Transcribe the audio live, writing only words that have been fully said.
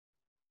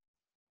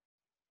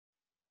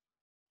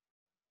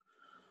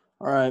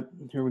All right,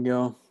 here we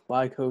go.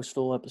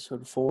 Bicoastal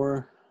episode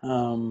 4.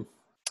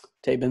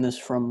 Taping this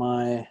from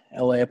my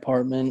LA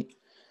apartment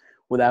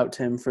without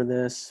Tim for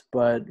this,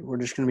 but we're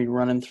just going to be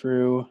running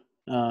through,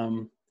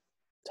 talking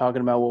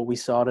about what we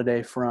saw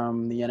today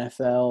from the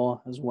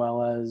NFL as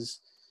well as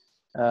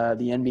the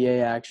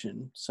NBA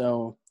action.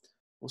 So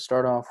we'll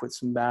start off with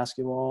some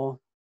basketball.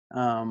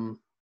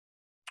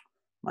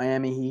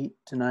 Miami Heat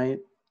tonight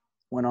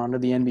went on to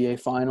the NBA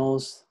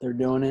Finals. They're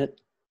doing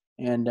it.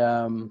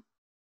 And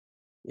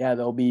yeah,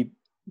 they'll be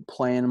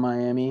playing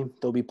Miami.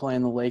 They'll be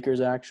playing the Lakers,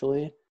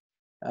 actually.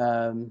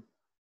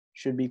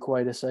 Should be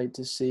quite a sight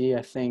to see.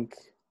 I think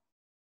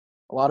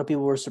a lot of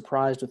people were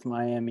surprised with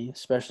Miami,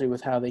 especially with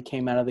how they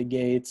came out of the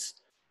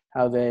gates,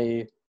 how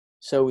they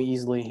so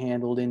easily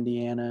handled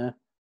Indiana,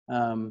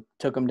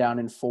 took them down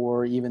in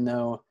 4, even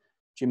though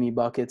Jimmy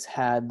Buckets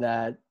had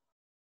that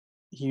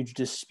huge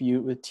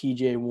dispute with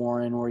TJ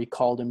Warren where he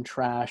called him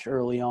trash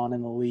early on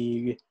in the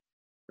league,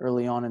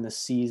 early on in the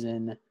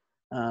season.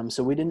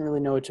 So we didn't really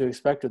know what to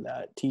expect with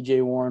that.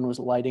 TJ Warren was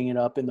lighting it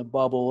up in the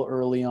bubble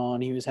early on.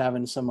 He was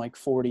having some like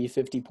 40,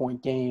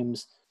 50-point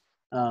games.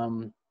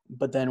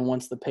 But then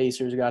once the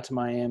Pacers got to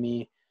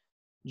Miami,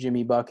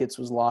 Jimmy Buckets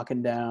was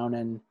locking down,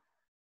 and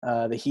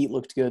the Heat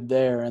looked good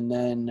there. And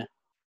then,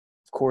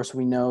 of course,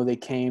 we know they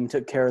came,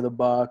 took care of the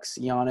Bucks.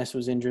 Giannis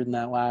was injured in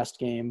that last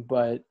game,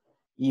 but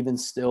even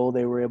still,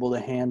 they were able to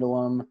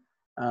handle him.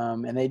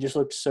 And they just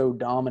looked so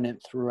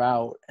dominant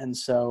throughout. And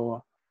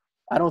so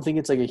I don't think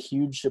it's like a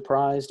huge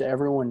surprise to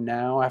everyone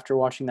now after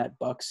watching that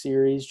Bucks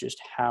series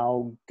just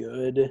how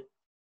good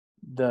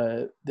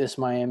this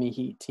Miami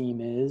Heat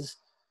team is.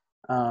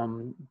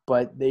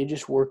 But they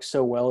just work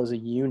so well as a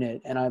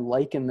unit, and I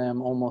liken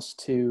them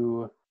almost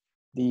to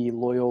the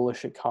Loyola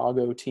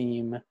Chicago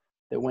team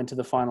that went to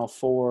the Final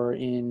Four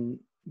in,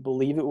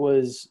 believe it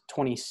was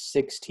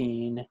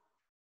 2016,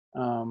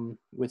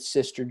 with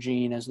Sister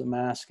Jean as the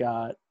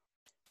mascot,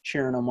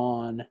 cheering them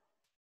on.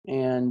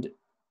 And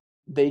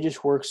they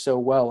just work so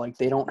well. Like,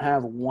 they don't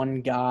have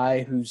one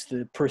guy who's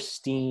the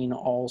pristine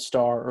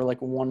all-star or like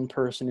one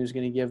person who's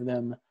going to give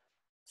them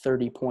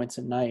 30 points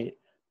a night,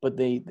 but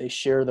they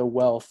share the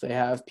wealth. They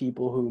have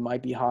people who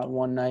might be hot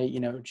one night,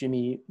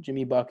 Jimmy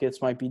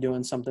Buckets might be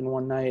doing something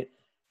one night,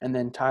 and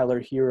then Tyler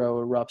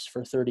Hero erupts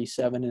for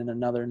 37 in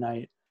another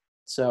night.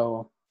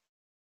 So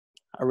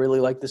I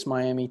really like this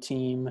Miami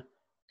team.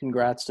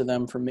 Congrats to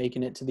them for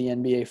making it to the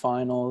NBA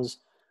Finals.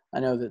 I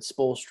know that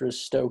Spoelstra's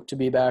stoked to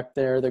be back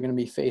there. They're going to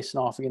be facing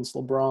off against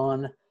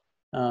LeBron,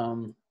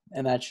 and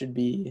that should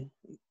be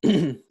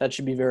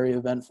very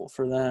eventful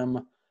for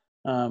them.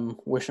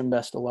 Wish them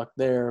best of luck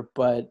there.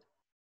 But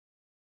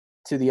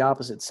to the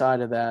opposite side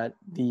of that,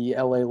 the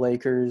LA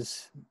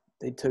Lakers,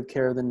 they took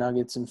care of the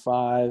Nuggets in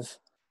 5.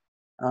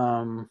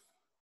 Didn't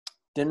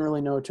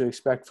really know what to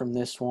expect from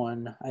this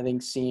one. I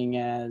think seeing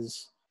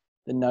as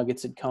the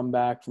Nuggets had come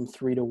back from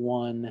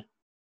 3-1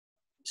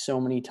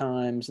 so many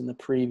times in the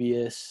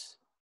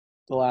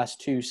last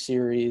 2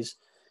 series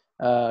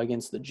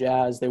against the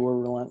Jazz, they were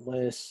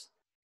relentless.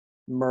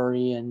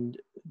 Murray and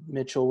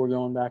Mitchell were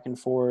going back and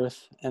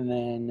forth. And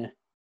then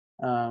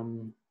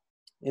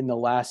in the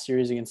last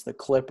series against the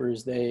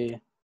Clippers, they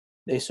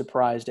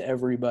surprised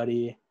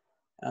everybody,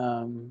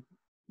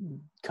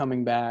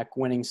 coming back,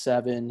 winning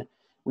 7.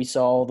 We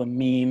saw all the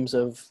memes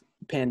of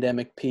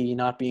Pandemic P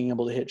not being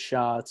able to hit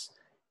shots.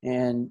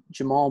 And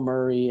Jamal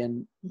Murray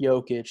and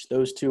Jokic,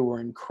 those two were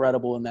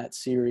incredible in that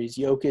series.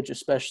 Jokic,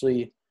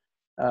 especially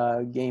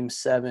Game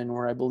 7,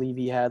 where I believe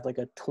he had like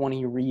a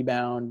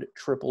 20-rebound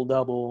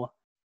triple-double,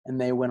 and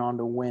they went on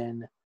to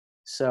win.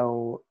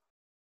 So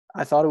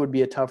I thought it would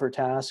be a tougher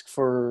task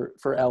for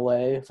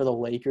LA, for the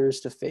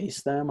Lakers to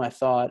face them. I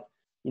thought,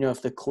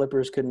 if the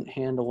Clippers couldn't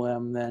handle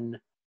them, then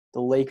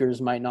the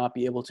Lakers might not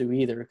be able to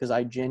either, because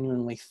I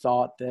genuinely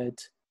thought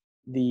that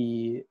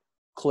the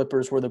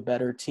Clippers were the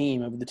better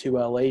team of the 2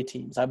 LA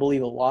teams. I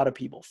believe a lot of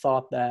people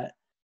thought that.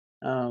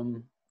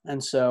 And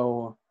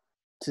so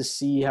to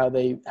see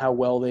how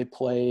well they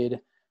played,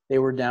 they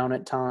were down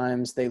at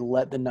times. They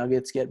let the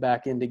Nuggets get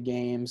back into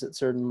games at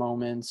certain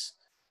moments.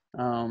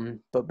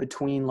 But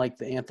between like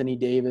the Anthony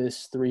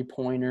Davis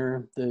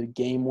 3-pointer, the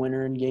game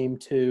winner in Game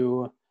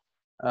 2,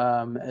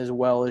 as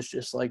well as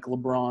just like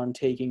LeBron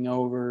taking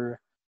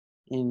over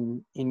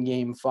in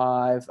Game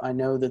 5, I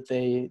know that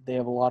they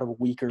have a lot of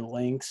weaker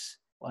links.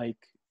 Like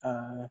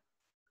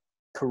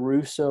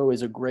Caruso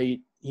is a great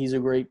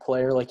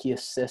player. Like, he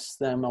assists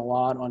them a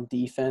lot on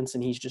defense,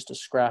 and he's just a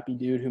scrappy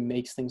dude who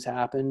makes things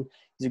happen.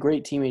 He's a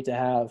great teammate to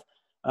have,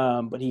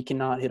 but he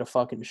cannot hit a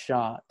fucking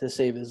shot to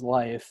save his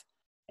life.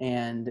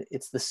 And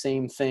it's the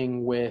same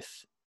thing with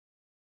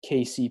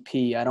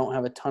KCP. I don't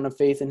have a ton of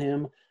faith in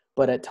him,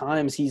 but at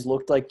times he's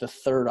looked like the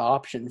third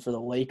option for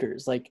the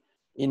Lakers. Like,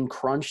 in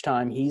crunch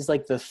time, he's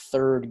like the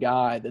third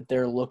guy that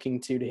they're looking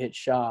to hit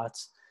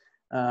shots,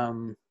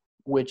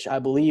 which I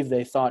believe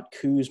they thought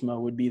Kuzma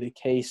would be the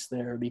case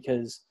there,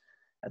 because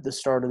at the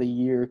start of the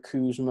year,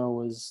 Kuzma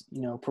was,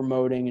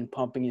 promoting and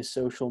pumping his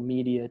social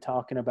media,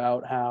 talking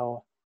about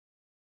how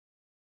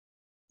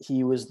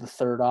he was the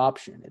third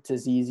option. It's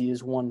as easy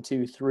as 1,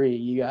 2, 3.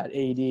 You got AD,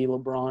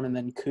 LeBron, and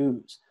then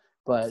Kuz.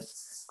 But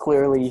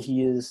clearly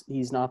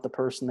he's not the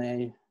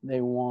person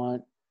they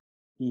want.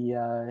 He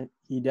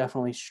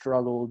definitely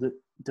struggled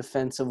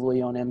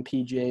defensively on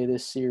MPJ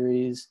this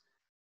series.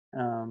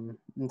 And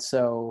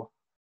so,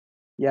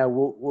 yeah,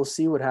 we'll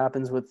see what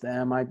happens with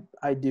them.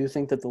 I do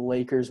think that the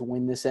Lakers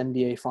win this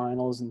NBA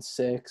Finals in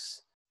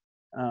 6.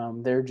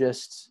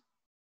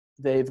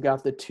 They've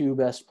got the 2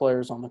 best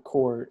players on the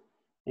court,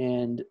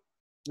 and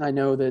I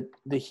know that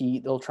the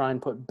Heat, they'll try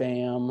and put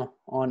Bam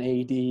on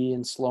AD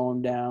and slow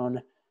him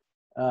down.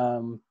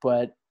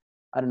 But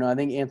I don't know. I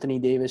think Anthony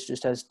Davis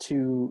just has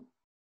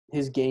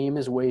his game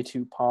is way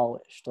too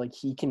polished. Like,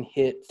 he can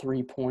hit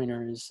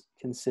 3-pointers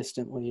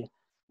consistently.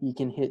 He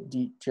can hit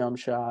deep jump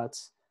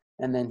shots.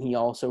 And then he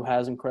also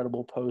has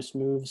incredible post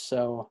moves.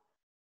 So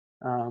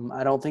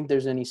I don't think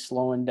there's any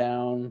slowing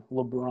down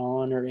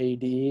LeBron or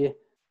AD,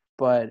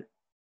 but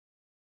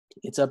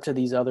it's up to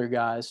these other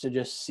guys to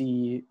just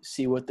see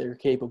what they're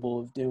capable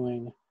of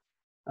doing.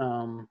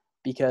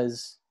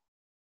 Because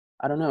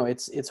I don't know,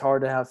 it's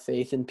hard to have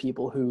faith in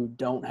people who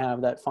don't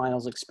have that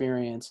finals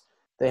experience.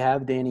 They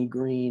have Danny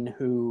Green,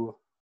 who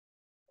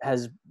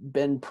has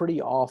been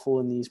pretty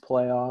awful in these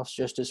playoffs,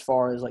 just as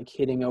far as like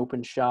hitting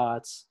open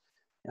shots.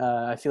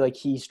 I feel like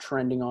he's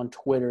trending on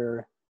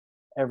Twitter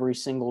every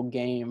single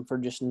game for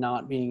just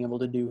not being able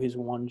to do his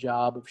one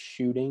job of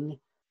shooting.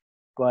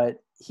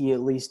 But he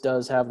at least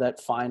does have that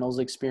finals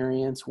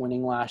experience,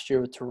 winning last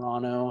year with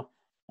Toronto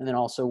and then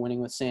also winning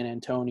with San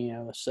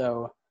Antonio.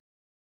 So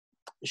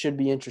it should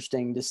be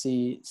interesting to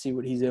see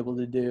what he's able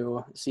to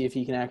do, see if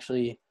he can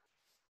actually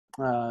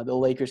the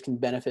Lakers can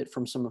benefit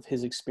from some of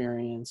his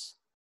experience.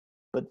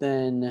 But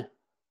then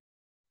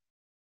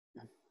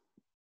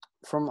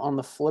from on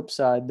the flip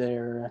side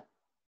there,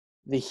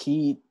 the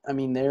Heat, I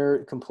mean,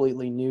 they're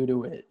completely new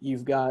to it.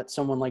 You've got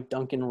someone like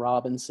Duncan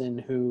Robinson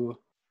who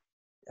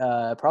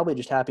probably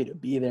just happy to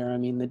be there. I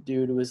mean, the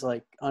dude was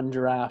like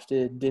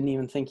undrafted, didn't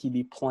even think he'd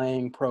be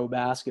playing pro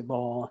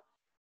basketball.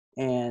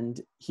 And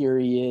here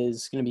he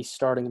is going to be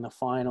starting in the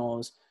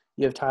finals.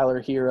 You have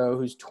Tyler Hero,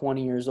 who's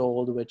 20 years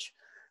old, which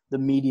the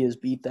media's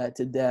beat that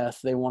to death.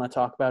 They want to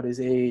talk about his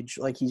age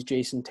like he's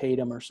Jason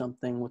Tatum or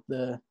something with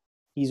the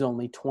he's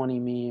only 20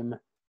 meme.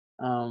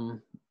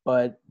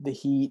 But the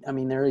Heat, I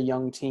mean, they're a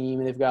young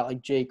team. They've got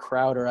like Jay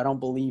Crowder. I don't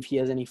believe he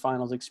has any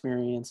finals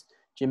experience.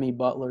 Jimmy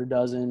Butler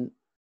doesn't.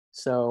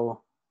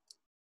 So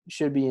it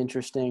should be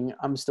interesting.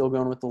 I'm still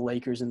going with the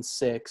Lakers in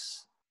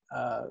 6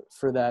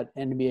 for that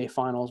NBA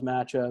Finals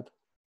matchup.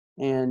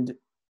 And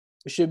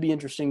it should be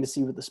interesting to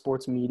see what the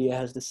sports media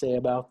has to say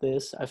about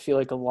this. I feel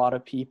like a lot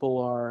of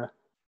people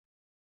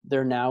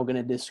they're now going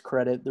to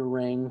discredit the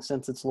ring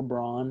since it's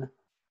LeBron.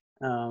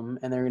 And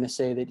they're going to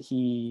say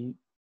that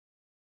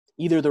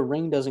either the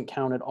ring doesn't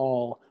count at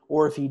all,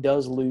 or if he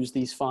does lose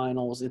these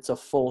finals, it's a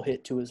full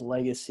hit to his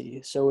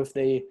legacy. So if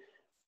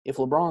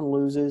LeBron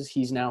loses,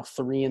 he's now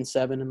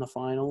 3-7 in the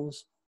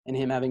finals, and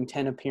him having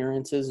 10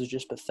 appearances is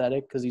just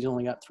pathetic because he's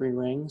only got 3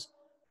 rings.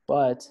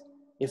 But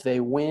if they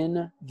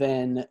win,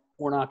 then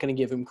we're not going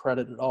to give him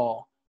credit at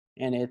all,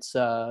 and it's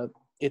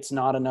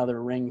not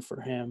another ring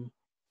for him.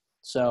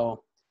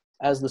 So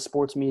as the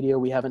sports media,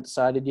 we haven't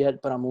decided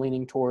yet, but I'm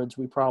leaning towards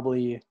we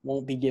probably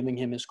won't be giving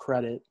him his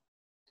credit.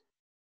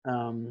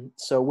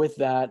 So with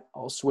that,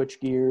 I'll switch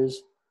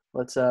gears.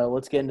 Let's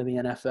get into the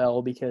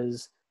NFL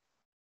because,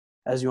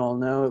 as you all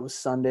know, it was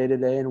Sunday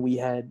today, and we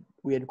had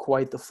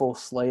quite the full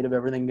slate of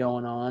everything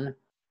going on.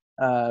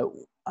 I'm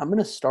going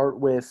to start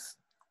with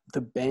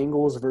the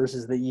Bengals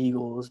versus the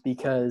Eagles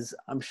because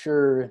I'm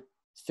sure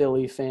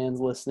Philly fans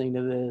listening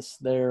to this,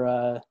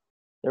 they're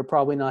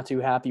probably not too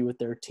happy with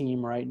their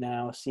team right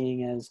now,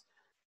 seeing as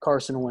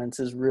Carson Wentz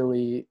is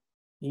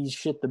he's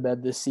shit the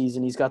bed this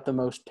season. He's got the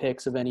most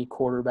picks of any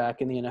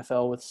quarterback in the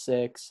NFL with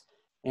 6.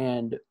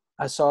 And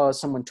I saw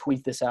someone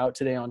tweet this out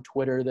today on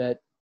Twitter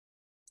that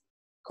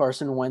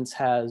Carson Wentz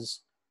has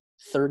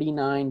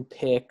 39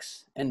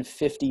 picks and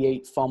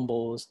 58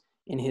 fumbles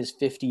in his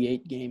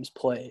 58 games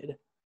played.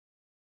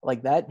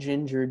 Like, that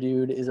ginger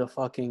dude is a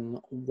fucking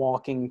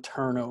walking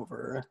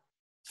turnover.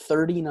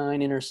 39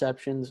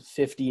 interceptions,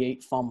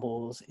 58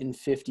 fumbles in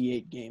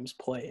 58 games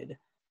played.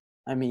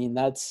 I mean,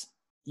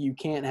 you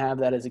can't have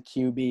that as a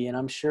QB, and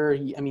I'm sure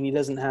he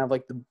doesn't have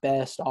like the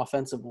best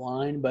offensive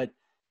line, but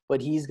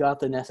he's got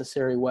the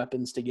necessary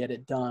weapons to get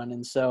it done.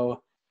 And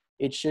so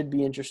it should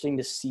be interesting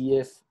to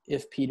see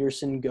if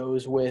Peterson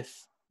goes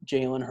with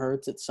Jalen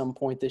Hurts at some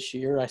point this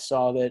year. I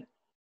saw that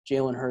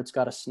Jalen Hurts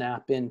got a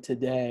snap in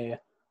today,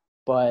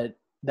 but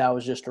that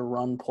was just a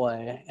run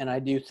play. And I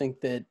do think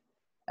that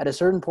at a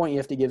certain point you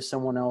have to give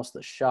someone else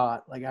the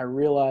shot. Like, I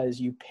realize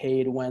you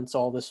paid Wentz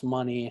all this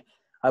money.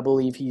 I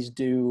believe he's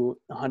due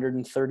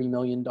 $130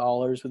 million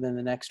within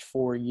the next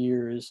 4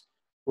 years,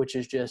 which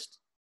is just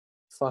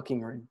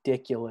fucking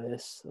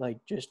ridiculous, like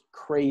just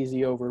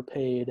crazy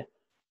overpaid.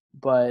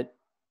 But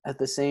at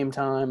the same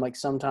time, like,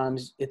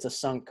 sometimes it's a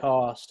sunk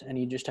cost and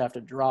you just have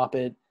to drop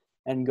it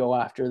and go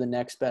after the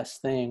next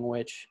best thing,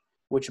 which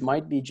which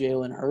might be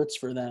Jalen Hurts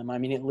for them. I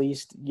mean, at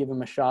least give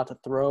him a shot to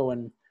throw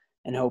and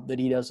hope that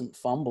he doesn't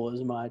fumble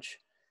as much.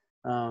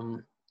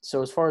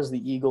 So as far as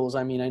the Eagles,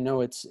 I mean, I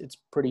know it's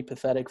pretty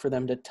pathetic for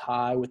them to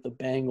tie with the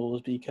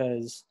Bengals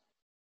because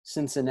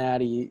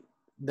Cincinnati,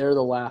 they're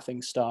the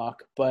laughing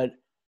stock. But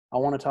I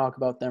want to talk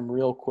about them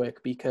real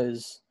quick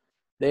because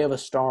they have a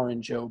star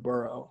in Joe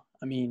Burrow.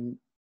 I mean,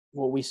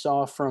 what we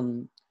saw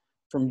from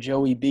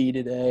Joey B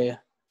today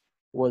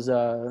was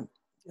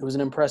it was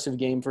an impressive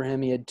game for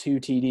him. He had 2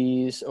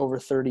 TDs, over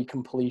 30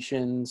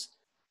 completions.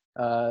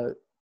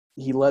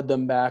 He led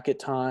them back at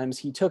times.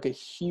 He took a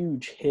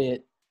huge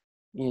hit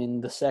in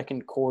the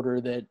second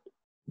quarter that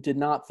did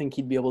not think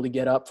he'd be able to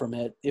get up from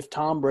it. If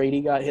Tom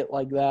Brady got hit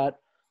like that,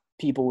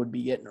 people would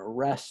be getting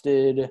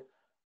arrested.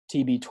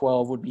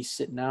 TB12 would be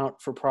sitting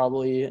out for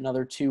probably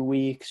another 2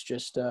 weeks,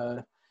 just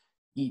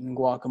eating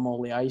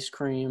guacamole ice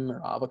cream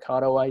or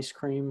avocado ice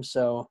cream.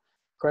 So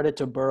credit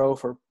to Burrow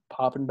for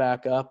popping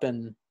back up,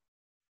 and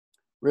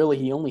really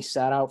he only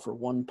sat out for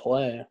 1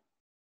 play.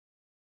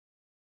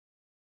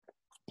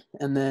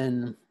 And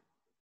then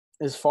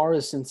as far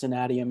as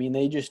Cincinnati, I mean,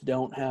 they just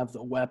don't have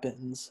the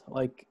weapons.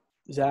 Like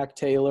Zach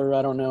Taylor,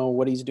 I don't know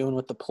what he's doing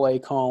with the play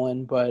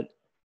calling, but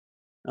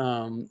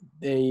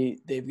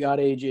they've got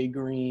AJ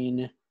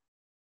Green,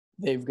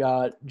 they've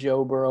got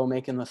Joe Burrow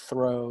making the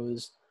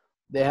throws.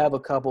 They have a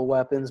couple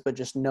weapons, but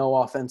just no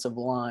offensive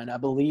line. I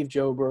believe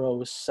Joe Burrow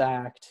was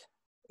sacked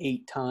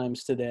 8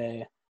 times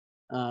today,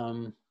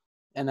 and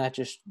that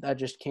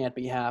just can't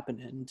be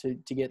happening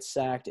to get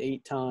sacked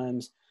 8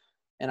 times.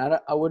 And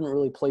I wouldn't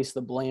really place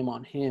the blame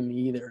on him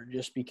either,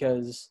 just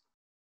because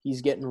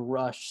he's getting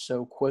rushed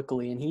so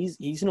quickly. And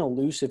he's an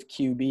elusive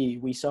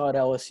QB. We saw at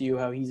LSU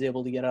how he's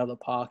able to get out of the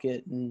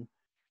pocket and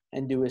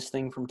do his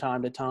thing from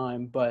time to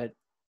time. But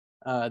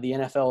the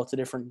NFL, it's a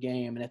different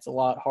game, and it's a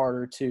lot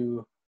harder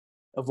to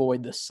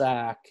avoid the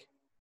sack.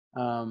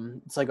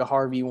 It's like a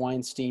Harvey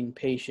Weinstein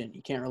patient.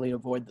 You can't really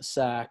avoid the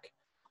sack.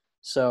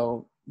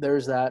 So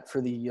there's that for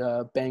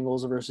the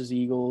Bengals versus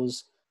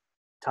Eagles.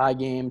 Tie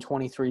game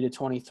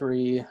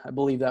 23-23. I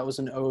believe that was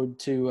an ode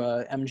to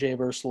MJ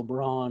versus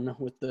LeBron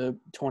with the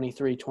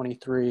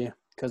 23-23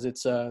 because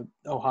it's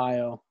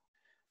Ohio.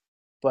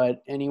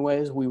 But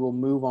anyways, we will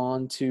move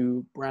on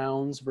to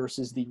Browns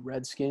versus the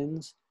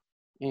Redskins.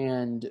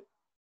 And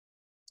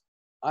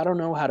I don't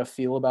know how to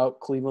feel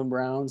about Cleveland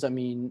Browns. I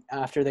mean,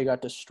 after they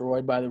got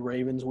destroyed by the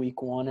Ravens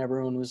week 1,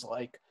 everyone was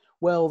like,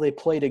 well, they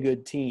played a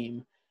good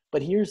team.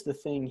 But here's the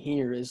thing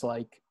here is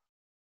like,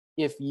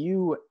 if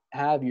you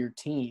have your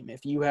team,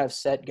 if you have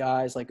set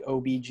guys like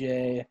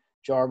OBJ,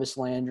 Jarvis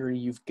Landry,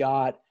 you've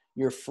got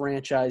your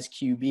franchise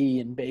QB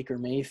in Baker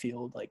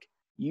Mayfield, like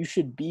you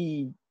should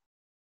be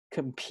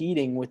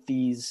competing with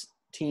these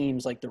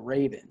teams like the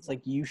Ravens.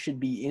 Like you should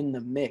be in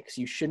the mix.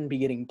 You shouldn't be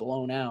getting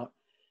blown out.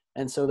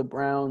 And so the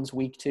Browns,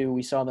 week 2,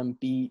 we saw them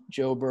beat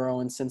Joe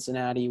Burrow in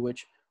Cincinnati,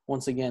 which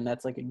once again,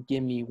 that's like a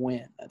gimme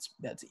win.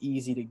 That's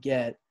easy to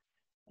get.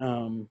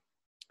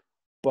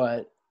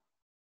 But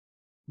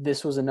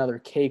this was another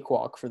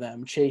cakewalk for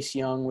them. Chase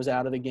Young was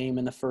out of the game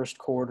in the first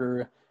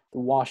quarter. The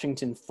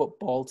Washington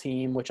football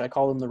team, which I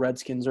called them the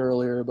Redskins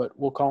earlier, but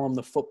we'll call them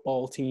the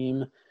football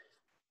team.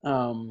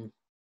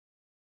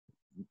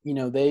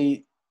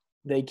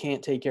 They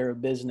can't take care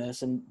of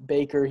business. And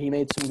Baker, he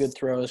made some good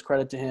throws.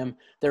 Credit to him.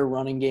 Their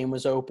running game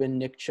was open.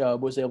 Nick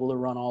Chubb was able to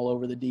run all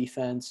over the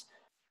defense.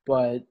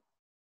 But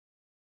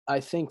I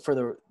think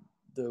for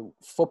the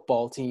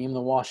football team,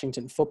 the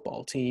Washington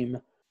football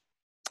team,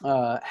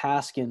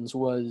 Haskins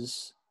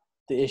was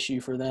the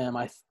issue for them.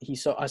 I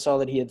saw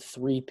that he had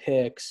 3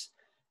 picks,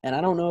 and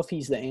I don't know if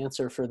he's the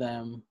answer for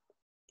them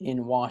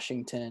in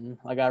Washington.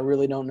 Like I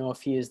really don't know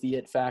if he is the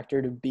it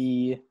factor to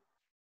be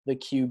the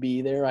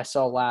QB there. I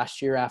saw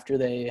last year after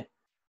they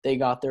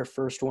got their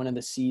first win of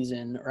the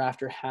season, or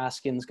after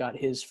Haskins got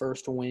his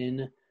first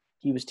win,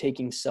 he was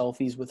taking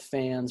selfies with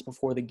fans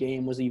before the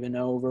game was even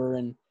over,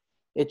 and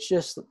it's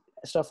just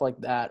stuff like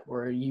that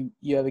where you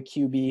have a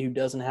QB who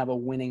doesn't have a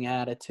winning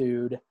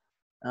attitude.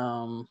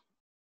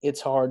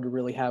 It's hard to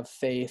really have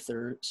faith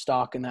or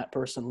stock in that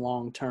person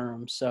long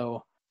term.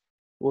 So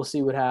we'll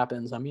see what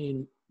happens. I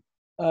mean,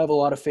 I have a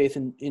lot of faith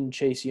in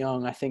Chase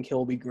Young. I think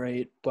he'll be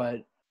great.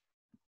 But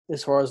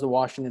as far as the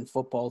Washington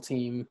football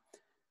team,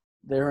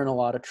 they're in a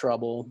lot of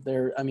trouble.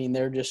 They're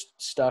just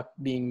stuck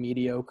being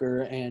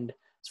mediocre. And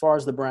as far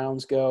as the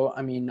Browns go,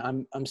 I mean,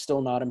 I'm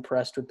still not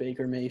impressed with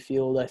Baker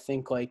Mayfield. I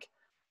think like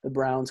the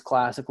Browns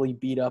classically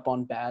beat up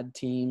on bad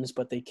teams,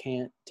 but they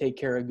can't take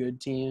care of good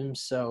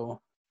teams.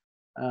 So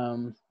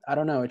I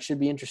don't know. It should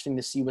be interesting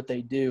to see what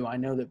they do. I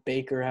know that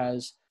Baker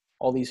has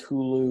all these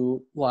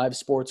Hulu live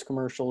sports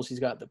commercials. He's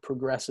got the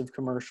progressive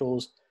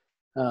commercials.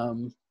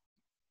 Who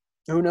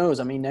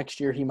knows? I mean, next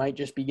year he might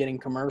just be getting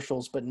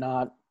commercials, but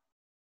not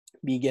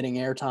be getting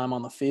airtime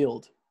on the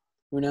field.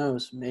 Who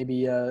knows?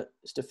 Maybe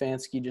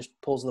Stefanski just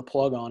pulls the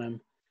plug on him.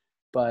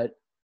 But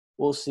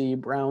we'll see.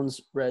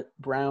 Browns,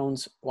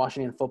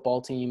 Washington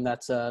football team.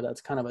 That's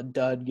kind of a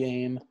dud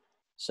game.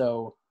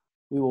 So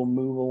we will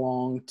move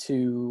along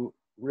to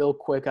real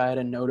quick. I had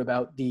a note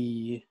about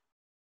the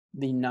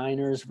the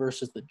Niners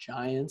versus the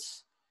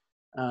Giants.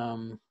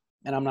 And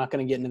I'm not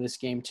going to get into this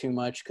game too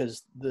much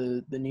because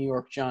the New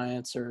York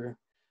Giants are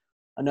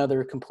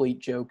another complete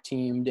joke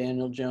team.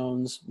 Daniel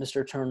Jones,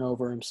 Mr.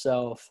 Turnover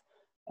himself.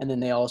 And then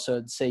they also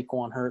had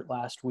Saquon hurt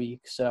last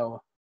week.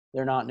 So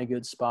they're not in a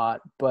good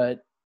spot. But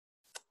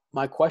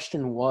my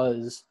question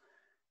was,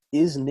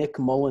 is Nick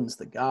Mullins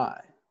the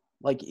guy?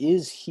 Like,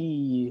 is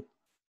he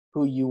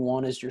who you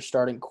want as your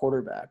starting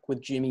quarterback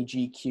with Jimmy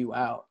GQ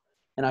out?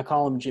 And I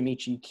call him Jimmy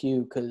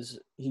GQ because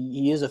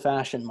he is a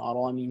fashion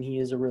model. I mean, he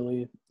is a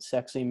really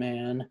sexy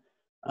man.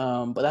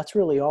 But that's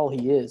really all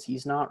he is.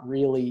 He's not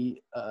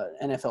really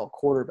an NFL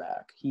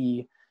quarterback.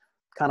 He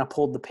kind of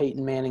pulled the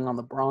Peyton Manning on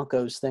the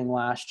Broncos thing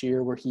last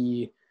year where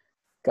he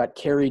got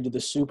carried to the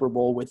Super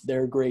Bowl with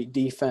their great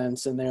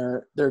defense and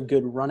their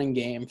good running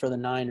game for the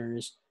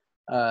Niners.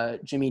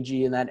 Jimmy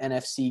G in that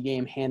NFC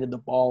game handed the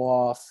ball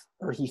off,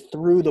 or he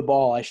threw the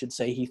ball, I should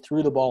say. He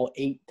threw the ball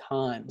 8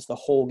 times the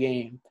whole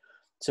game.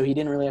 So he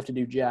didn't really have to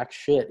do jack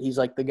shit. He's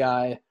like the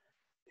guy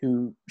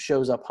who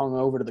shows up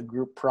hungover to the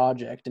group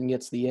project and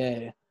gets the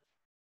A.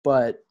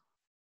 But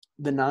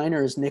the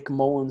Niners, Nick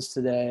Mullins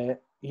today,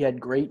 he had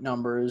great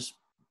numbers.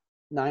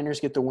 Niners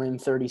get the win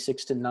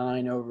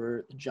 36-9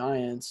 over the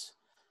Giants.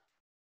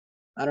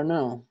 I don't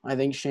know. I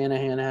think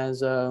Shanahan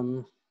has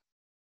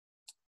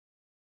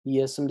he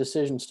has some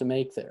decisions to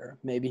make there.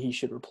 Maybe he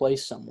should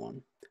replace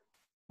someone.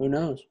 Who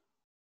knows?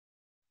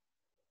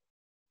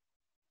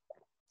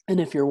 And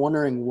if you're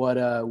wondering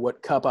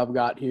what cup I've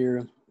got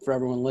here for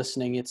everyone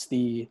listening, it's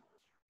the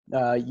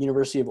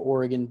University of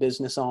Oregon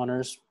Business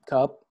Honors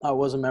Cup. I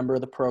was a member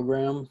of the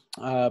program,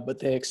 but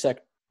they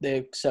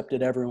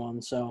accepted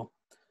everyone, so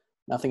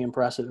nothing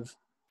impressive.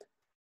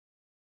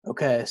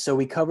 Okay, so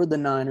we covered the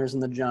Niners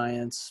and the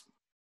Giants.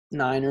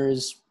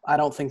 Niners, I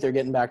don't think they're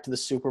getting back to the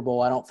Super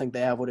Bowl. I don't think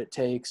they have what it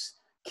takes.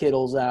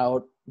 Kittle's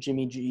out.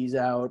 Jimmy G's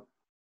out.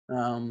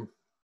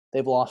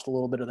 They've lost a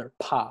little bit of their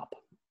pop.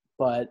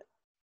 But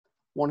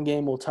one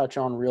game we'll touch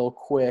on real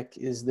quick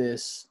is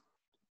this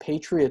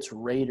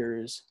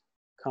Patriots-Raiders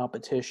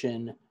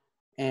competition.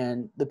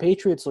 And the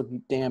Patriots look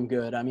damn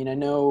good. I mean, I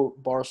know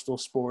Barstool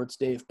Sports,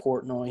 Dave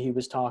Portnoy, he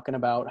was talking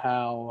about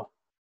how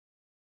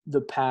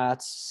the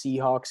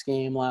Pats-Seahawks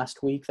game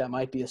last week, that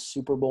might be a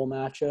Super Bowl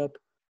matchup.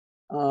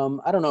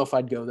 I don't know if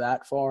I'd go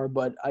that far,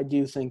 but I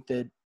do think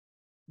that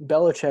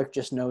Belichick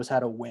just knows how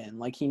to win.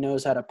 Like, he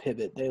knows how to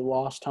pivot. They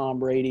lost Tom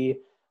Brady,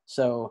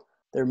 so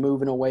they're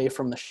moving away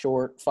from the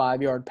short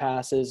 5-yard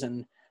passes,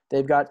 and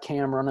they've got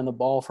Cam running the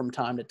ball from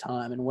time to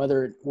time. And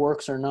whether it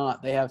works or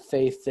not, they have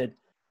faith that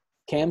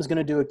Cam's going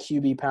to do a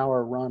QB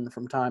power run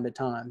from time to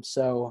time.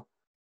 So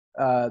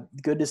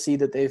good to see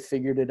that they've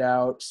figured it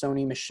out.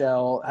 Sony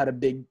Michel had a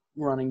big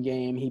running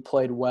game. He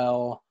played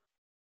well,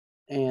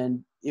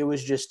 and it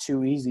was just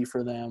too easy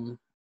for them.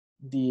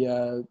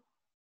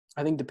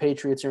 I think the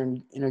Patriots are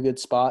in a good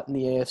spot in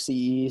the AFC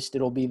East.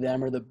 It'll be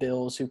them or the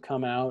Bills who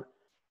come out,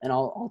 and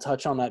I'll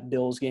touch on that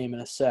Bills game in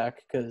a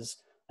sec because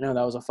I know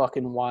that was a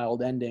fucking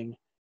wild ending.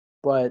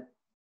 But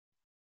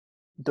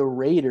the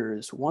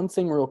Raiders, one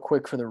thing real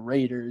quick for the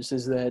Raiders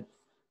is that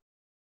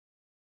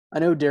I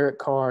know Derek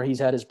Carr, he's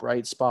had his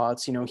bright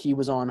spots. You know, he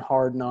was on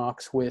Hard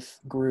Knocks with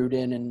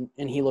Gruden,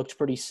 and he looked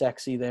pretty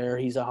sexy there.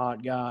 He's a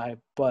hot guy,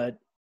 but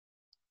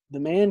the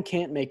man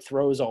can't make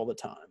throws all the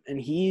time, and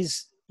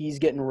he's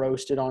getting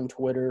roasted on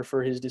Twitter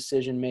for his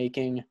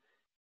decision-making.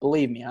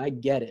 Believe me, I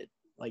get it.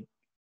 Like,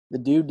 the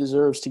dude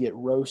deserves to get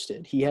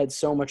roasted. He had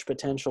so much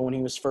potential when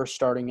he was first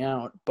starting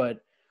out, but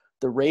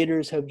the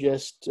Raiders have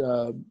just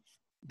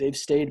they've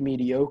stayed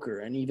mediocre,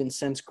 and even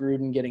since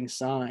Gruden getting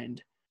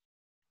signed,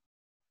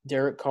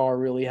 Derek Carr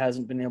really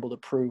hasn't been able to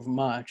prove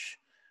much.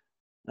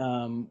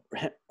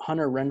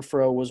 Hunter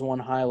Renfrow was one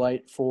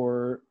highlight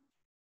for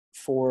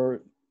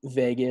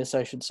Vegas,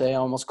 I should say. I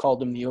almost called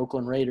them the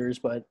Oakland Raiders,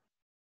 but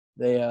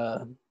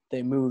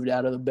they moved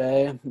out of the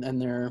Bay,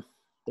 and they're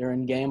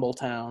in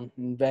Gambletown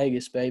in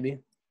Vegas, baby.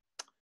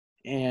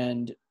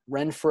 And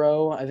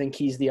Renfrow, I think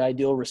he's the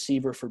ideal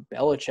receiver for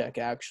Belichick,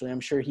 actually. I'm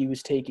sure he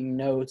was taking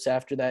notes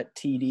after that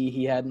TD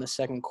he had in the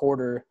second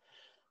quarter.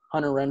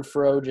 Hunter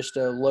Renfrow, just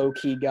a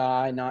low-key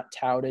guy, not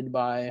touted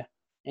by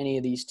any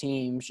of these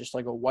teams, just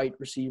like a white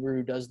receiver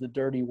who does the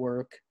dirty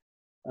work.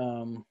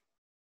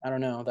 I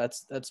don't know.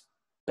 That's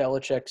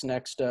Belichick's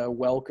next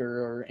Welker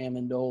or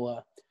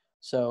Amendola.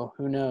 So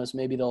who knows?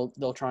 Maybe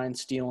they'll try and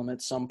steal him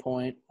at some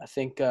point. I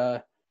think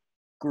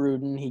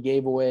Gruden, he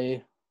gave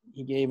away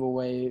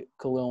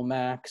Khalil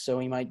Mack, so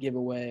he might give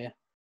away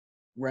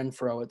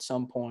Renfrow at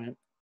some point.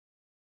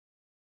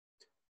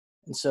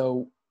 And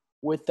so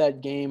with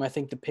that game, I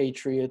think the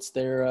Patriots,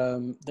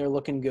 they're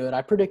looking good.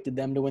 I predicted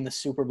them to win the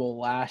Super Bowl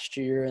last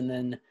year, and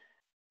then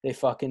they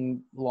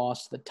fucking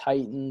lost the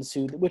Titans,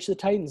 which the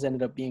Titans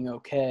ended up being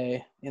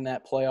okay in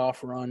that playoff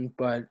run.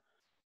 But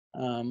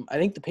I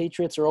think the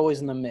Patriots are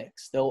always in the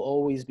mix. They'll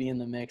always be in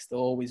the mix. They'll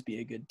always be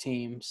a good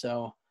team.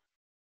 So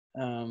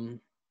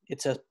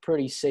it's a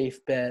pretty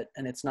safe bet,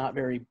 and it's not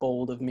very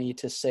bold of me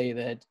to say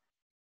that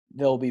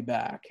they'll be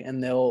back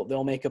and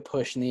they'll make a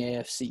push in the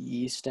AFC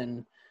East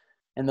and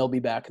they'll be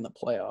back in the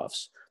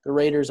playoffs. The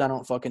Raiders, I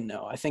don't fucking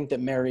know. I think that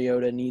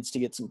Mariota needs to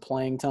get some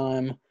playing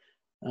time.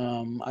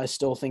 I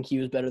still think he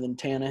was better than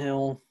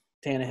Tannehill.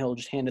 Tannehill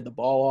just handed the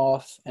ball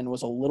off and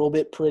was a little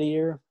bit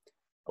prettier,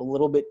 a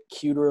little bit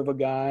cuter of a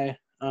guy.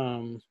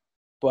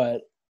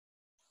 But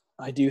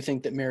I do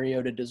think that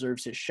Mariota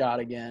deserves his shot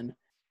again,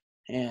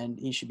 and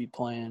he should be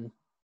playing.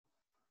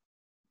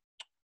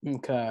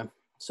 Okay,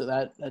 so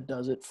that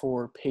does it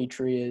for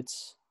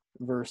Patriots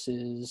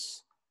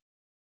versus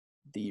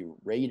the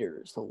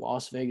Raiders, the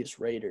Las Vegas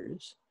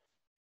Raiders.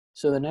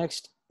 So the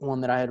next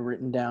one that I had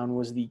written down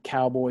was the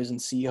Cowboys and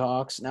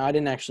Seahawks. Now, I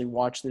didn't actually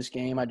watch this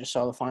game. I just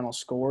saw the final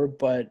score,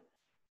 but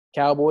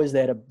Cowboys, they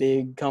had a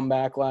big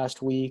comeback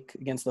last week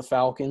against the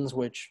Falcons,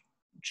 which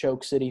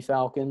choke city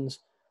Falcons.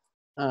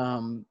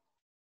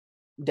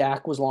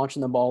 Dak was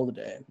launching the ball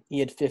today. He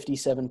had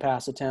 57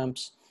 pass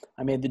attempts.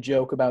 I made the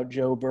joke about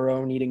Joe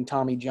Burrow needing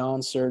Tommy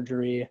John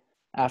surgery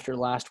after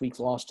last week's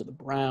loss to the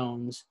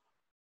Browns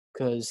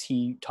because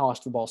he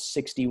tossed the ball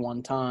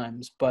 61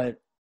 times. But,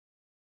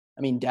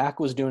 I mean, Dak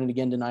was doing it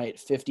again tonight,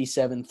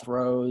 57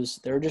 throws.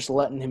 They're just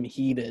letting him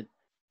heat it,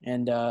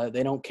 and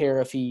they don't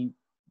care if he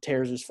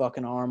tears his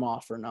fucking arm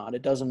off or not.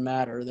 It doesn't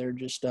matter. They're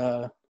just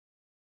they're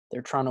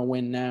trying to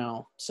win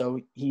now. So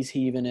he's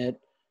heaving it.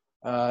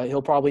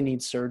 He'll probably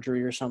need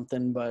surgery or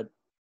something, but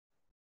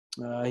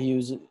he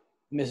was a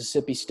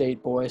Mississippi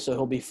State boy, so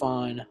he'll be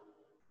fine.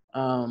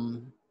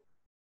 The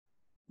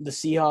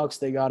Seahawks,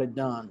 they got it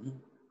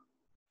done.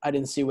 I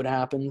didn't see what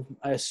happened.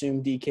 I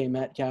assume DK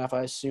Metcalf,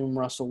 I assume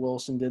Russell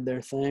Wilson did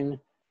their thing,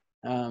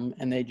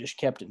 and they just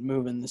kept it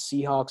moving. The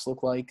Seahawks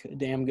look like a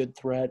damn good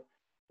threat.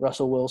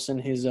 Russell Wilson,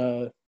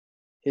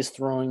 his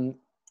throwing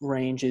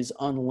range is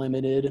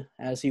unlimited,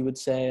 as he would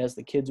say, as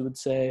the kids would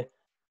say.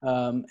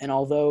 And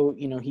although,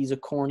 he's a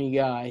corny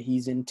guy,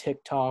 he's in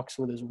TikToks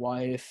with his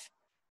wife.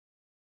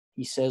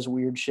 He says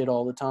weird shit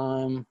all the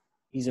time.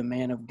 He's a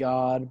man of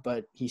God,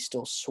 but he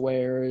still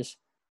swears.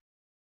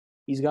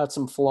 He's got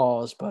some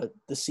flaws, but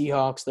the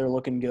Seahawks, they're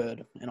looking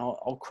good, and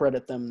I'll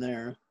credit them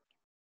there.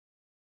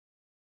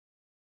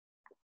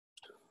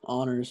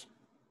 Honors.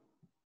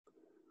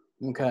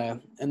 Okay,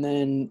 and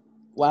then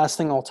last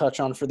thing I'll touch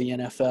on for the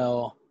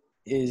NFL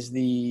is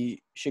the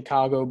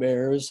Chicago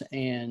Bears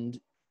and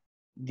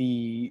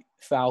the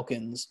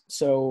Falcons.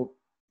 So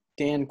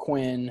Dan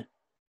Quinn,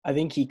 I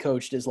think he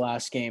coached his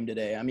last game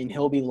today. I mean,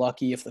 he'll be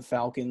lucky if the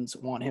Falcons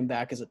want him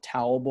back as a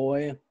towel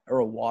boy or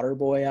a water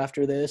boy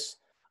after this.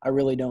 I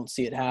really don't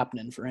see it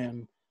happening for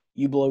him.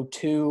 You blow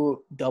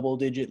 2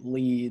 double-digit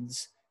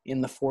leads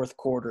in the fourth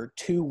quarter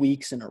 2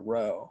 weeks in a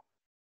row.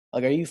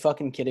 Like, are you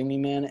fucking kidding me,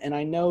 man? And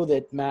I know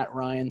that Matt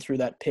Ryan threw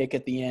that pick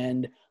at the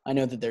end. I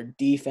know that their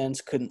defense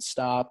couldn't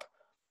stop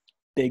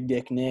Big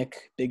Dick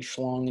Nick, Big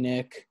Schlong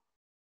Nick,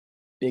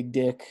 Big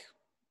Dick,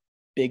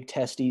 Big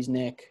Testes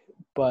Nick.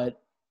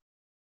 But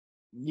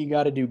you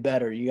got to do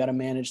better. You got to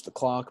manage the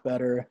clock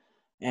better.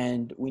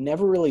 And we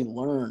never really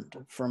learned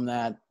from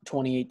that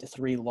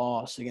 28-3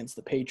 loss against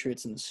the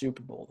Patriots in the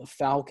Super Bowl. The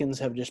Falcons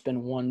have just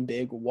been one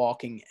big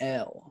walking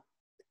L.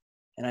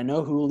 And I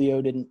know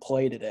Julio didn't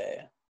play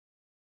today,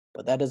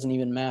 but that doesn't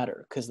even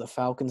matter because the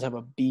Falcons have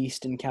a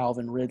beast in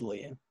Calvin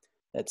Ridley.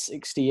 That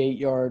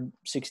 68-yard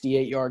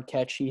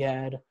catch he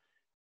had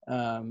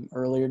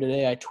earlier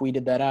today, I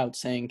tweeted that out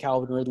saying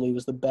Calvin Ridley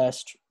was the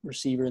best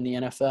receiver in the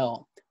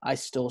NFL. I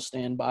still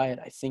stand by it.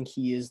 I think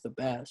he is the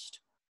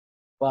best.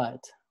 But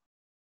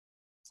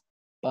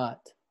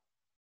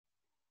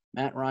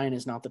Matt Ryan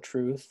is not the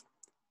truth.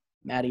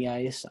 Matty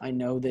Ice, I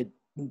know that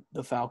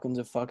the Falcons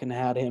have fucking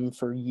had him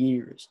for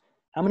years.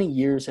 How many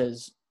years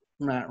has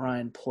Matt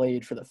Ryan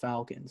played for the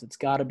Falcons? It's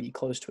got to be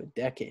close to a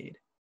decade.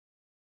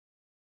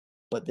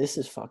 But this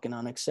is fucking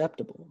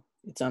unacceptable.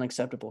 It's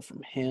unacceptable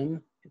from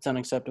him. It's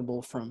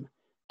unacceptable from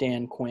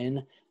Dan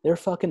Quinn. They're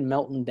fucking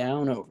melting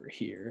down over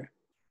here,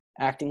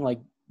 acting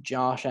like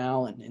Josh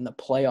Allen in the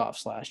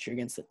playoffs last year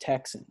against the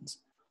Texans.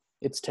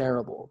 It's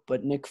terrible.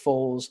 But Nick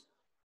Foles,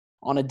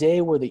 on a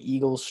day where the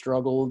Eagles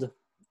struggled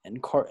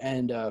and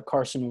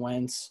Carson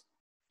Wentz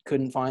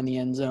couldn't find the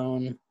end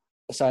zone,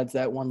 besides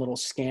that one little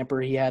scamper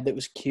he had that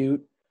was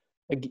cute,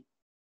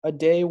 a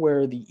day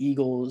where the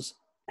Eagles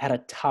had a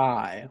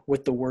tie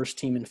with the worst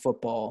team in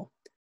football,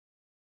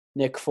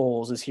 Nick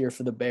Foles is here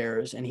for the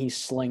Bears, and he's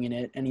slinging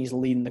it, and he's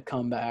leading the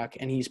comeback,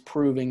 and he's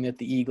proving that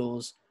the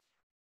Eagles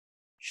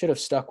should have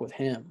stuck with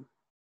him,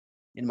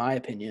 in my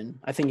opinion.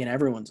 I think in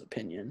everyone's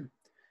opinion.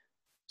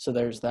 So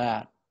there's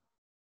that.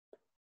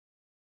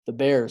 The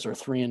Bears are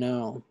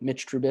 3-0.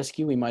 Mitch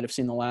Trubisky, we might have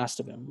seen the last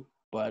of him,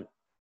 but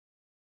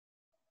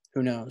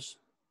who knows?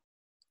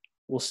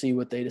 We'll see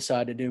what they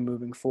decide to do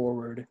moving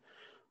forward.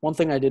 One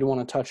thing I did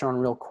want to touch on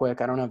real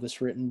quick, I don't have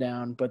this written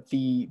down, but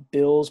the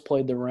Bills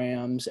played the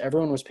Rams.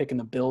 Everyone was picking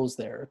the Bills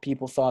there.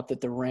 People thought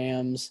that the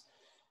Rams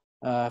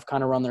have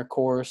kind of run their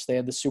course. They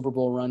had the Super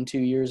Bowl run 2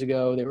 years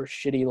ago. They were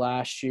shitty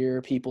last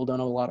year. People don't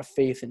have a lot of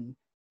faith in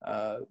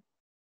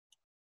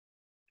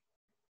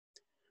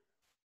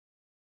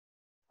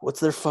what's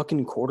their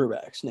fucking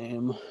quarterback's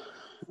name?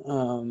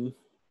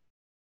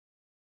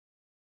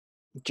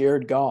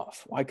 Jared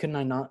Goff. I could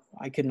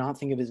not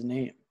think of his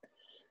name.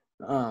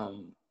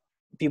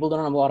 People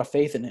don't have a lot of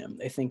faith in him.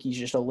 They think he's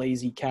just a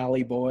lazy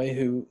Cali boy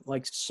who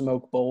likes to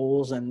smoke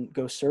bowls and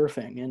go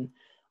surfing. And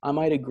I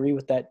might agree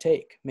with that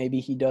take. Maybe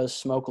he does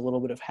smoke a little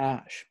bit of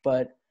hash,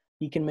 but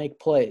he can make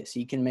plays.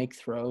 He can make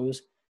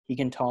throws. He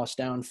can toss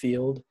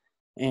downfield.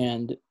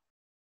 And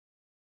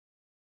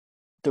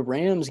the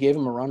Rams gave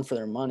him a run for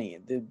their money.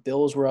 The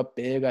Bills were up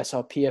big. I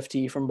saw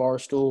PFT from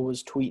Barstool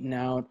was tweeting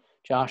out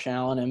Josh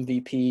Allen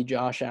MVP,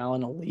 Josh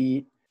Allen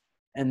elite.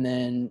 And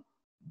then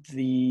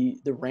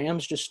the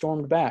Rams just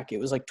stormed back. It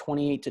was like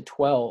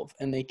 28-12,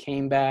 and they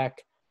came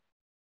back,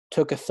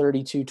 took a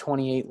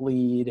 32-28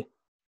 lead,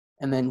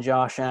 and then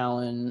Josh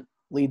Allen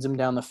leads them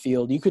down the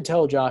field. You could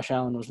tell Josh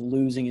Allen was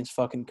losing his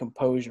fucking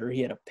composure.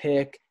 He had a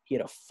pick, he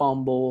had a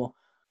fumble,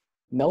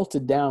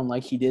 melted down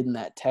like he did in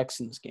that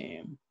Texans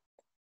game.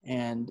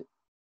 And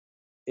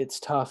it's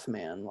tough,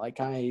 man.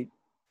 Like I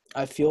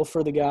feel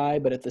for the guy,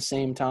 but at the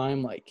same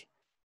time, like,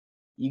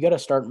 you got to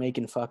start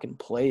making fucking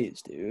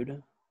plays,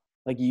 dude.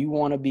 Like, you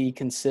want to be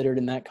considered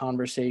in that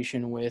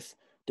conversation with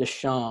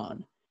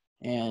Deshaun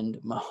and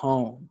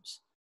Mahomes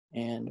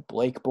and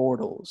Blake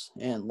Bortles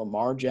and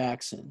Lamar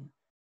Jackson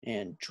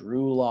and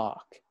Drew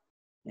Lock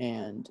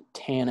and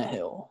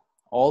Tannehill,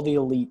 all the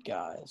elite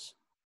guys.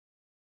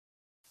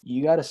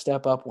 You got to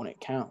step up when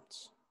it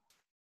counts.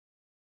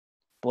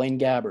 Blaine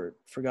Gabbert,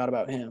 forgot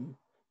about him.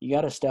 You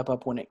got to step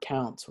up when it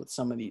counts with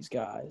some of these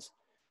guys.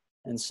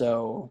 And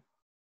so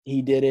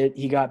he did it.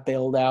 He got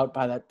bailed out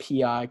by that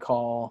PI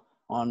call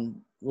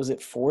on, was it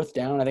 4th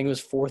down? I think it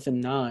was 4th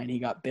and 9. He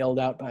got bailed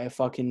out by a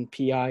fucking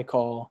PI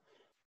call.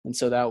 And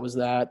so that was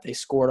that. They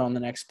scored on the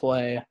next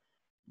play.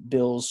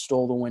 Bills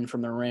stole the win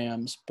from the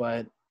Rams.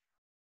 But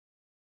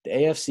the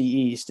AFC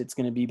East, it's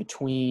going to be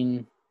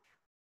between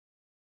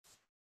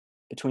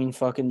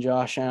fucking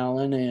Josh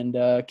Allen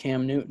and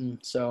Cam Newton.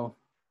 So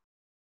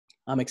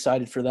I'm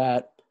excited for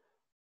that.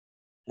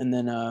 And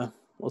then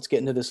let's get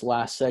into this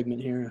last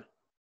segment here.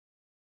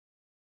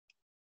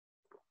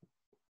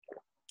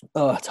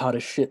 Oh, it's hot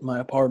as shit in my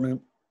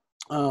apartment.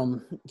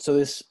 So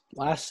this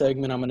last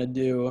segment I'm going to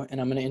do,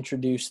 and I'm going to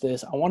introduce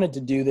this. I wanted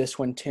to do this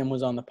when Tim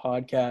was on the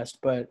podcast,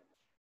 but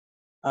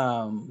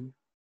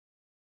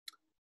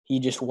he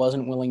just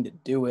wasn't willing to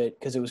do it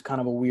because it was kind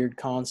of a weird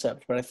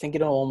concept. But I think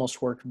it'll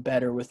almost work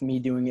better with me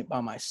doing it by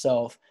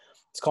myself.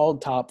 It's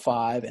called Top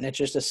 5, and it's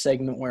just a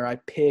segment where I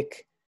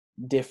pick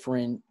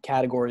different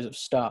categories of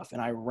stuff,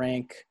 and I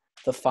rank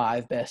the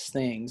 5 best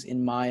things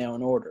in my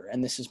own order.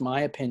 And this is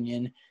my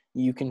opinion.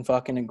 You can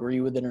fucking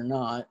agree with it or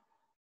not,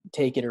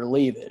 take it or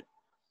leave it.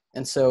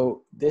 And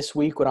so this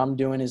week what I'm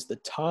doing is the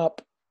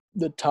top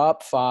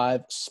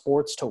 5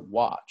 sports to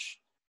watch.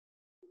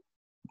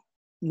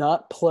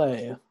 Not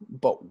play,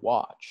 but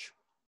watch.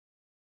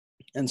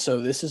 And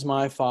so this is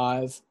my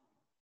 5.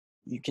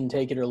 You can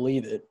take it or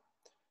leave it.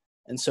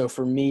 And so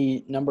for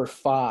me, number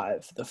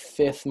 5, the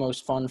 5th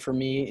most fun for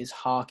me is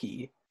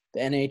hockey. The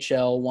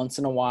NHL, once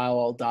in a while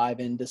I'll dive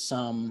into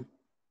some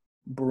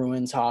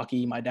Bruins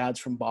hockey. My dad's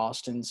from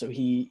Boston, so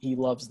he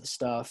loves the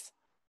stuff.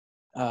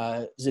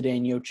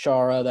 Zdeno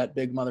Chara, that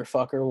big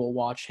motherfucker, will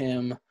watch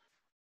him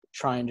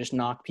try and just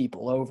knock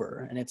people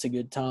over, and it's a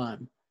good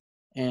time.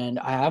 And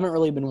I haven't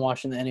really been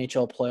watching the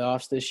NHL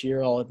playoffs this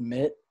year, I'll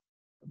admit,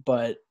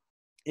 but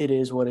it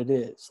is what it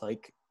is.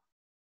 Like,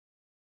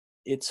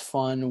 it's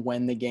fun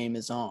when the game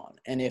is on.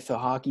 And if a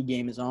hockey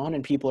game is on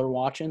and people are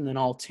watching, then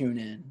I'll tune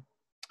in.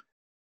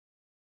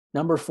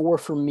 Number 4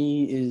 for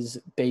me is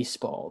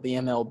baseball, the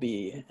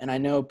MLB. And I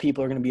know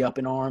people are going to be up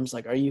in arms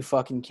like, are you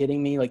fucking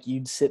kidding me? Like,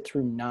 you'd sit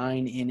through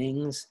 9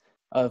 innings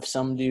of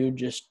some dude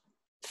just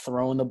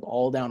throwing the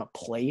ball down a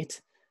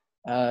plate?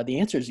 The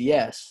answer is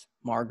yes,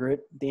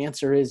 Margaret. The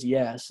answer is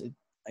yes.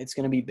 It's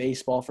going to be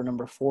baseball for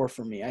number 4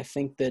 for me. I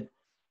think that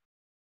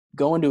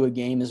going to a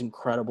game is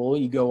incredible.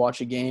 You go watch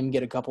a game,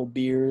 get a couple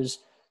beers.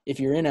 If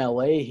you're in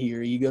LA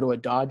here, you go to a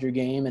Dodger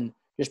game and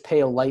just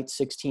pay a light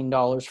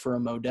 $16 for a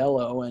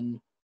Modelo and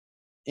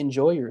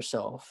enjoy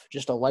yourself.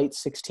 Just a light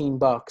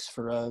 $16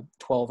 for a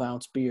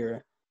 12-ounce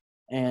beer.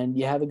 And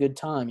you have a good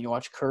time. You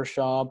watch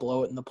Kershaw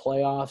blow it in the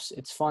playoffs.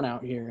 It's fun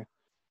out here.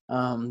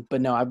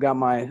 But no, I've got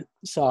my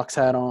Sox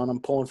hat on.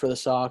 I'm pulling for the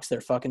Sox.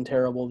 They're fucking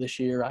terrible this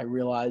year. I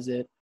realize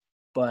it.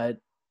 But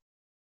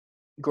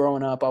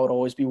growing up, I would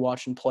always be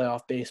watching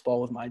playoff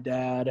baseball with my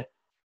dad.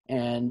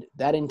 And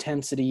that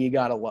intensity, you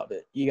got to love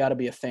it. You got to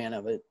be a fan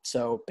of it.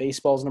 So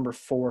baseball's number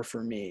 4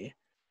 for me.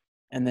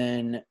 And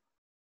then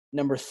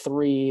number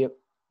 3,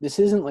 this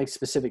isn't like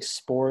specific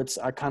sports.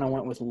 I kind of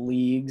went with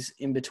leagues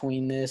in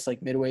between this,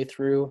 like midway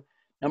through.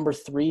 Number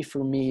 3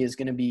 for me is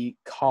going to be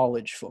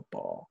college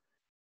football.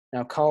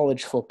 Now,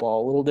 college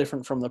football, a little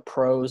different from the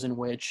pros, in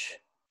which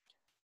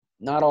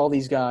not all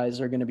these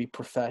guys are going to be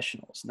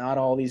professionals. Not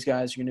all these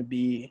guys are going to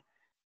be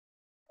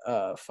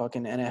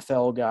fucking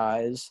NFL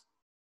guys.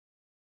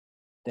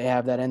 They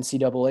have that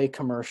NCAA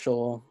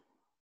commercial.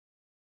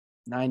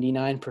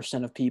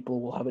 99% of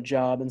people will have a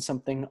job in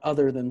something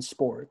other than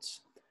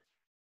sports.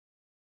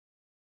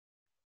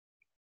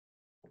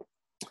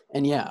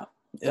 And yeah,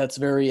 that's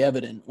very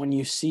evident. When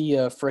you see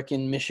a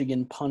frickin'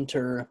 Michigan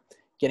punter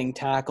getting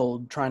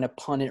tackled, trying to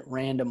punt it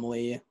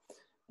randomly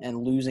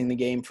and losing the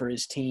game for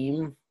his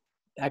team,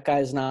 that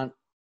guy's not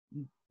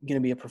going to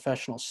be a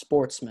professional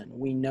sportsman.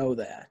 We know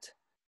that.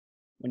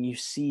 When you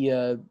see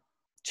a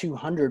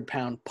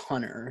 200-pound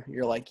punter,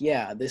 you're like,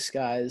 yeah, this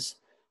guy's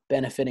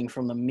benefiting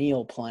from the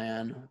meal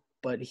plan,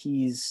 but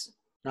he's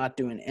not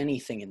doing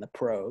anything in the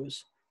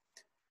pros.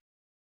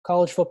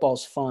 College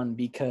football's fun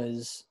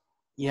because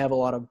you have a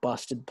lot of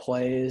busted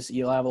plays.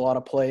 You'll have a lot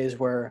of plays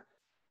where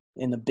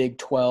in the Big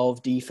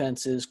 12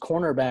 defenses,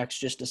 cornerbacks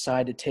just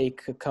decide to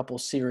take a couple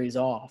series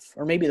off,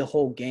 or maybe the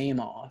whole game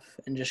off,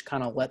 and just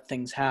kind of let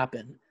things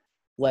happen.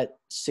 Let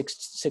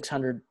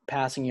 600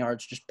 passing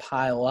yards just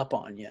pile up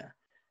on you.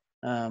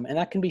 And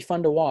that can be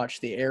fun to watch.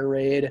 The air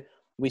raid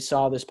we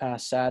saw this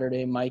past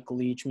Saturday, Mike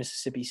Leach,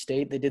 Mississippi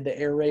State, they did the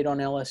air raid on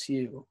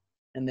LSU,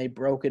 and they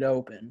broke it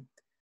open.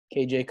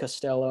 KJ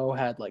Costello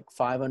had like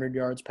 500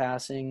 yards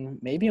passing,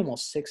 maybe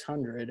almost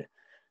 600.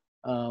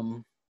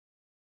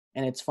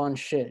 And it's fun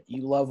shit.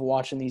 You love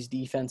watching these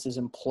defenses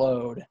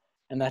implode,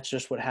 and that's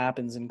just what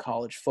happens in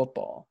college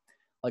football.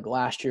 Like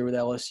last year with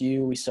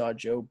LSU, we saw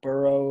Joe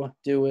Burrow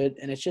do it,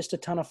 and it's just a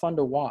ton of fun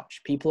to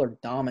watch. People are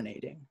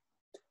dominating.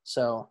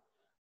 So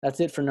that's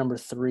it for number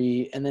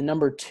 3. And then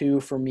number 2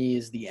 for me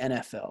is the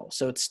NFL.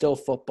 So it's still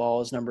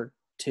football is number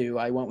 2.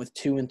 I went with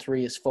 2 and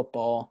 3 as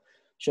football.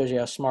 Shows you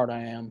how smart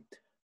I am.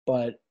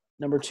 But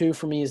number 2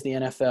 for me is the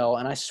NFL,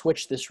 and I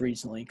switched this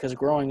recently because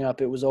growing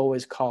up it was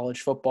always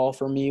college football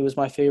for me was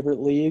my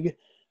favorite league,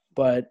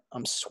 but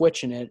I'm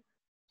switching it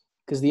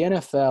because the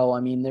NFL,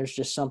 I mean, there's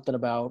just something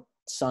about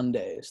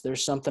Sundays.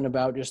 There's something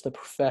about just the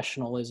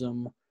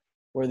professionalism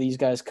where these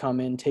guys come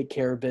in, take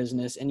care of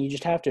business, and you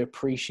just have to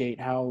appreciate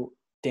how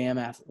damn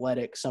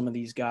athletic some of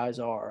these guys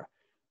are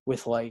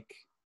with like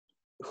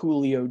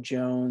Julio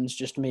Jones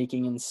just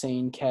making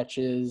insane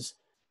catches,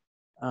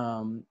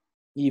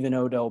 even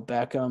Odell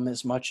Beckham,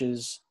 as much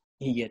as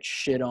he gets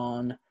shit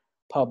on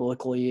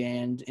publicly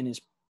and in his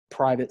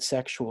private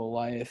sexual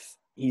life,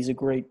 he's a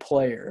great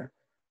player.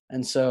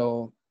 And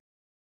so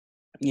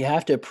you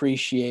have to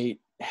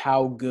appreciate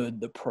how good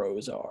the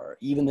pros are.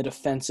 Even the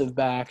defensive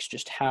backs,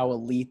 just how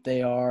elite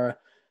they are.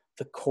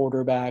 The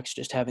quarterbacks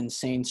just have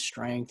insane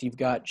strength. You've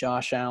got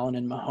Josh Allen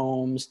and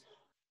Mahomes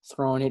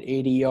throwing it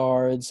 80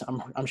 yards.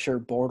 I'm sure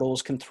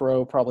Bortles can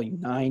throw probably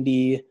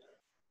 90.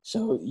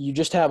 So you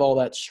just have all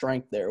that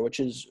strength there, which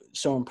is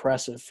so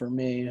impressive for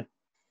me.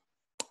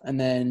 And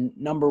then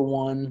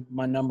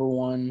my number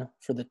one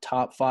for the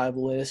top 5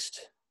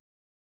 list,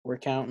 we're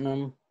counting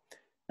them.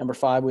 Number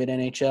 5, we had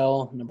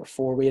NHL. Number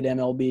 4, we had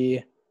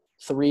MLB.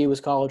 3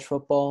 was college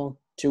football.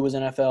 2 was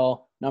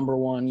NFL. Number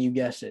 1, you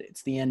guessed it,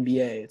 it's the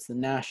NBA. It's the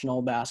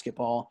National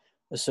Basketball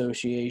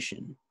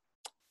Association.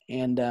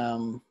 And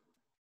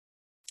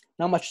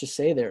not much to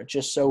say there. It's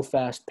just so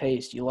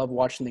fast-paced. You love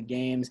watching the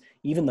games.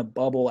 Even the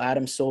bubble,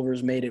 Adam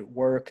Silver's made it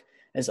work.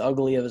 As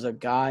ugly as a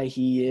guy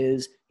he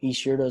is, he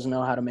sure does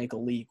know how to make a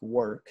league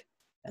work.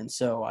 And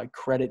so I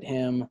credit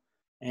him,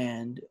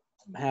 and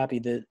I'm happy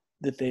that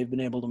they've been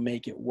able to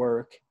make it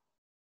work.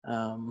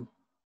 And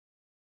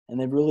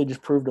they've really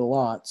just proved a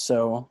lot.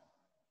 So,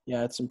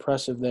 yeah, it's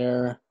impressive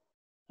there.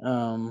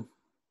 And,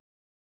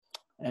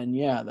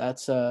 yeah,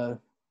 that's kind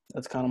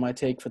of my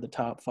take for the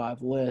top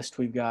 5 list.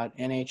 We've got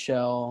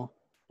NHL,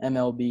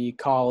 MLB,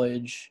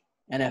 college,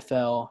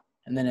 NFL,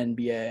 and then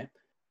NBA.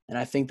 And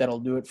I think that'll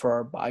do it for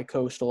our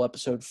Bicoastal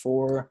episode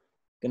 4.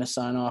 Going to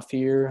sign off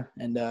here,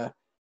 and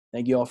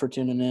thank you all for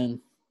tuning in.